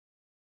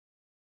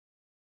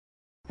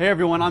Hey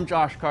everyone, I'm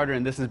Josh Carter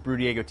and this is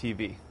BrewDiego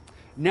TV.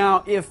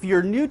 Now, if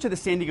you're new to the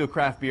San Diego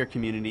craft beer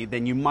community,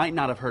 then you might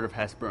not have heard of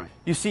Hess Brewing.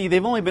 You see,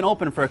 they've only been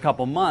open for a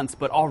couple months,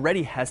 but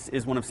already Hess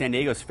is one of San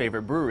Diego's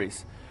favorite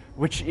breweries,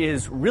 which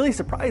is really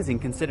surprising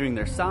considering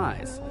their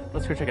size.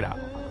 Let's go check it out.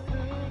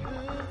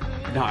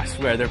 No, I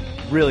swear, there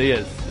really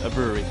is a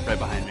brewery right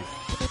behind me.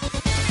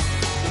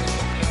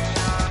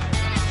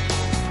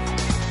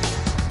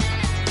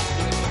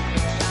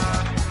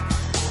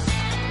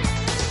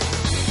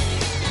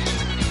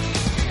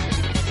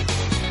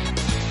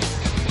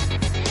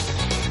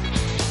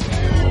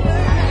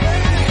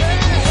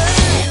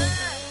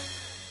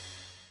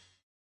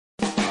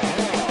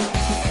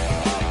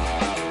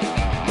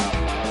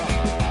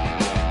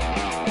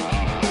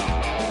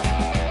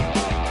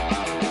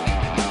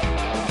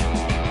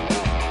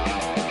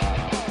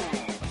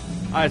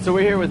 All right, so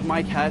we're here with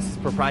Mike Hess,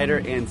 proprietor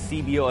and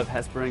CBO of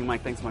Hess Brewing.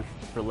 Mike, thanks so much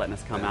for letting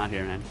us come out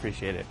here, man.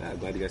 Appreciate it. Yeah,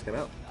 glad you guys came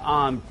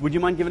out. Would you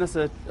mind giving us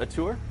a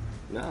tour?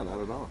 No, not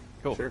at all.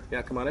 Cool. Sure.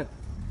 Yeah, come on in.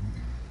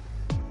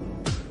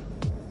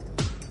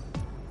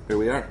 Here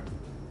we are.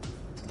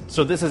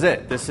 So this is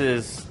it. This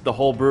is the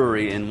whole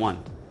brewery in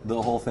one.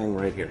 The whole thing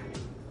right here.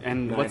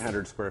 And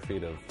 900 square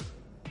feet of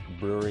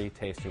brewery,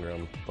 tasting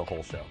room, the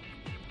whole show.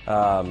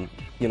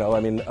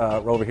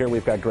 Over here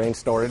we've got grain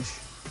storage.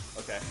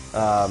 Okay.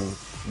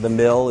 The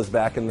mill is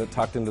back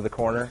tucked into the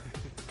corner.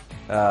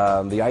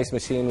 The ice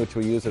machine, which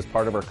we use as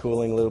part of our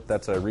cooling loop,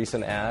 that's a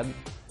recent add.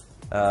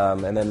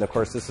 And then, of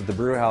course, this is the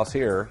brew house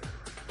here.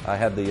 I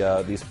had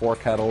these 4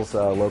 kettles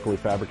locally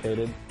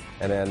fabricated.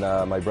 And then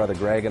my brother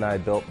Greg and I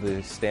built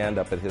the stand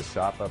up at his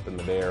shop up in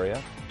the Bay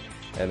Area.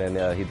 And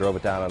then he drove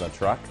it down on a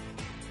truck.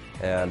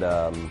 And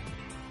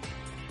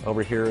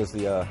over here is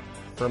the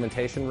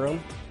fermentation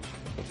room,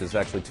 which is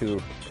actually 2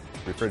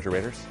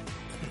 refrigerators.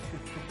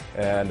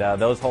 And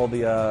those hold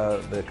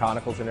the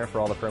conicals in there for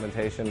all the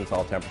fermentation. It's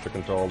all temperature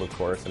controlled, of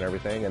course, and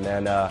everything. And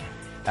then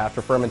after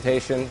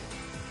fermentation,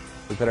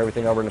 we put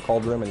everything over in the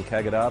cold room and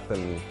keg it up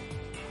and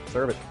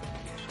serve it.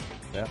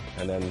 Yeah,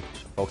 and then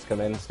folks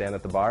come in, stand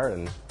at the bar,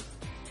 and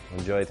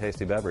enjoy a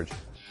tasty beverage.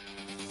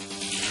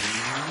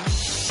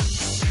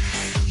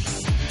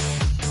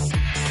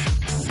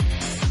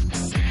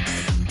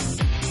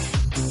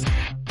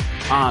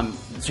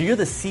 So you're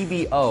the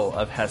CBO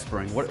of Hess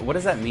Brewing. What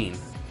does that mean?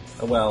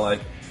 Well, I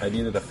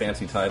needed a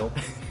fancy title,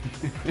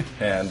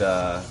 and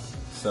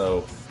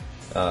so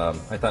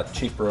I thought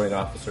Chief Brewing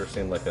Officer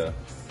seemed like a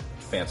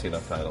fancy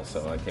enough title,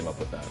 so I came up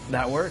with that.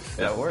 That works.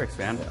 Yeah. That works,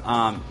 man.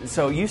 Yeah.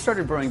 So you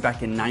started brewing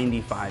back in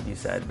 '95, you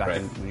said,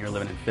 Right. when you were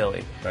living in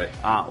Philly. Right.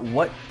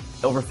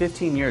 Over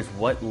 15 years,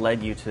 what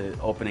led you to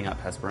opening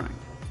up Hess Brewing?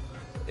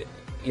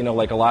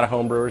 Like a lot of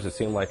home brewers, it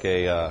seemed like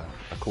a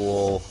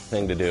cool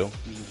thing to do,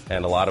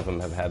 and a lot of them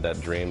have had that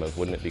dream of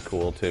wouldn't it be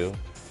cool too,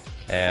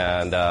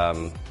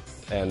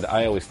 and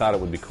I always thought it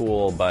would be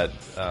cool, but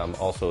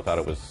also thought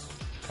it was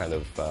kind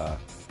of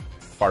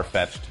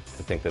far-fetched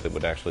to think that it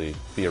would actually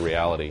be a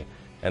reality.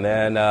 And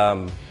then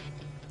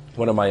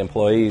one of my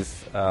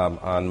employees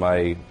on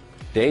my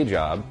day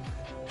job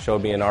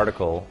showed me an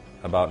article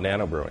about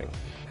nano brewing,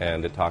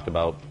 and it talked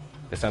about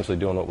essentially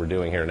doing what we're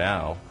doing here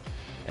now.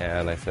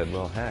 And I said,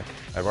 well, heck,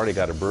 I've already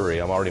got a brewery.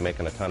 I'm already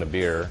making a ton of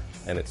beer,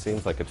 and it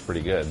seems like it's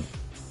pretty good.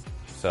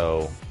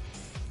 So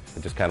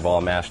it just kind of all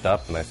mashed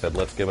up, and I said,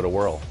 let's give it a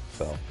whirl.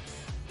 So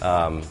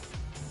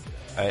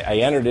I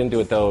entered into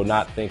it, though,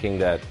 not thinking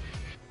that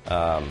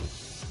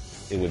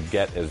it would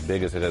get as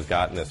big as it has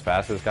gotten, as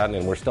fast as it's gotten,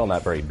 and we're still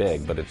not very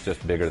big, but it's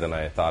just bigger than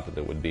I thought that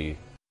it would be.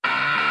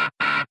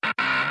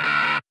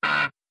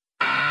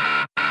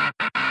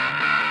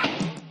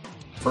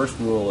 First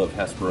rule of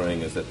Hess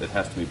Brewing is that it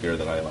has to be beer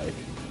that I like.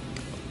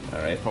 All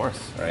right? Of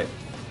course. All right?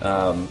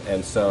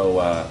 And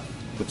so,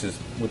 which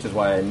is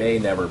why I may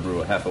never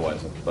brew a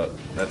Hefeweizen, but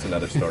that's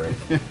another story.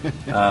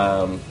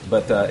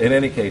 In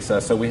any case,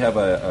 so we have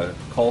a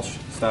Kolsch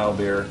style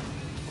beer,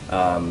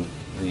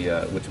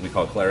 which we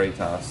call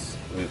Claritas.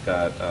 We've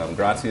got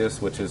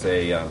Gracias, which is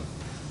a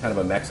kind of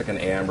a Mexican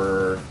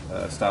amber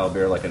style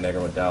beer, like a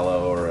Negro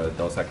Modelo or a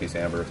Dos Equis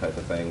amber type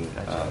of thing.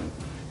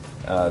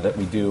 Gotcha. That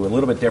we do a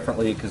little bit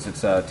differently because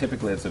it's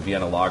typically it's a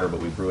Vienna lager, but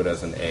we brew it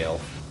as an ale.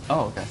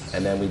 Oh, okay.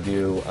 And then we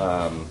do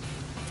a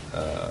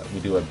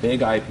big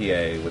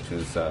IPA, which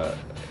is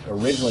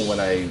originally when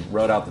I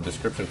wrote out the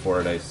description for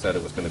it, I said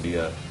it was going to be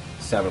a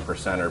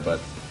 7%er, but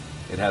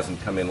it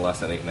hasn't come in less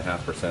than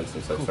 8.5%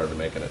 since I started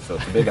making it. So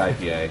it's a big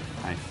IPA,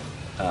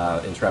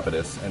 Nice.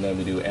 Intrepidus. And then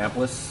we do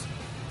Amplis,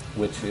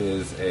 which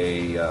is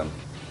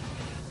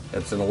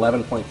it's an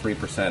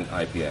 11.3%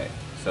 IPA.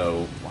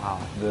 So Wow.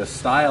 The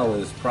style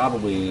is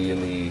probably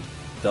in the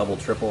double,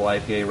 triple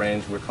IPA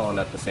range. We're calling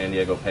that the San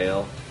Diego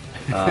Pale,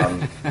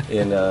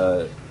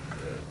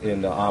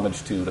 in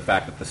homage to the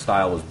fact that the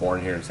style was born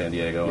here in San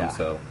Diego, Yeah. and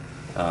so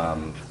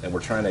And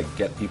we're trying to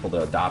get people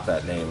to adopt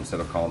that name instead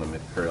of calling them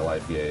Imperial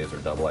IPAs or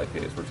double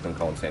IPAs. We're just going to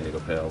call them San Diego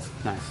Pales.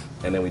 Nice.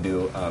 And then we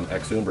do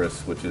Ex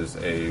Umbris, which is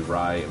a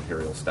rye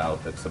Imperial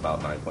Stout that's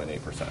about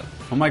 9.8%.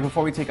 Well, Mike,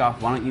 before we take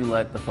off, why don't you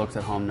let the folks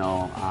at home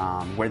know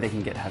where they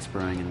can get Hess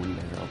Brewing and when you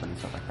guys are open and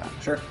stuff like that?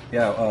 Sure.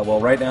 Yeah, well,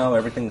 right now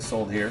everything's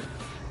sold here.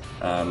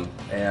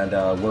 And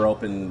we're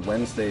open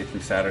Wednesday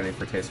through Saturday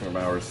for tasting room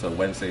hours. So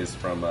Wednesdays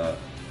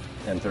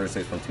and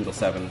Thursdays from 2 till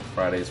 7,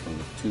 Fridays from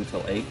 2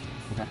 till 8.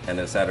 Okay. And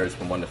then Saturdays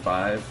from 1 to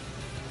 5.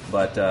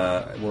 But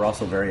we're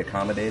also very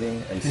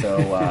accommodating, and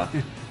so,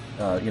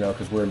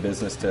 because we're in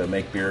business to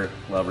make beer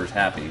lovers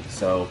happy.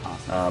 So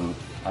awesome.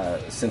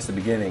 Since the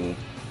beginning,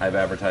 I've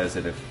advertised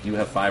that if you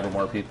have 5 or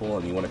more people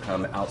and you want to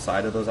come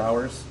outside of those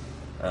hours,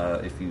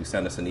 if you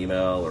send us an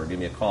email or give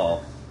me a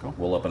call, cool.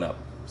 We'll open up.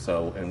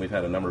 So, and we've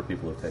had a number of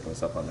people who have taken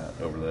us up on that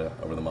over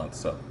the months.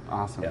 So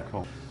awesome, yeah.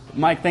 Cool.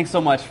 Mike, thanks so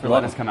much for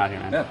letting us come out here,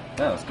 man. Yeah,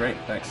 that's great.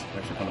 Thanks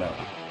for coming out.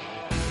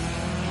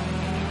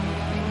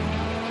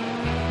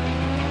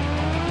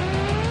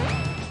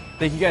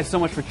 Thank you guys so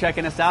much for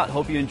checking us out.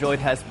 Hope you enjoyed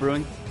Hess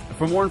Brewing.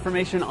 For more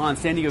information on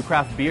San Diego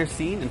craft beer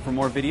scene and for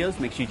more videos,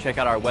 make sure you check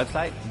out our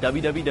website,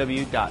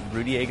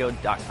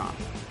 www.brewdiego.com.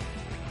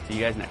 See you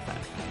guys next time.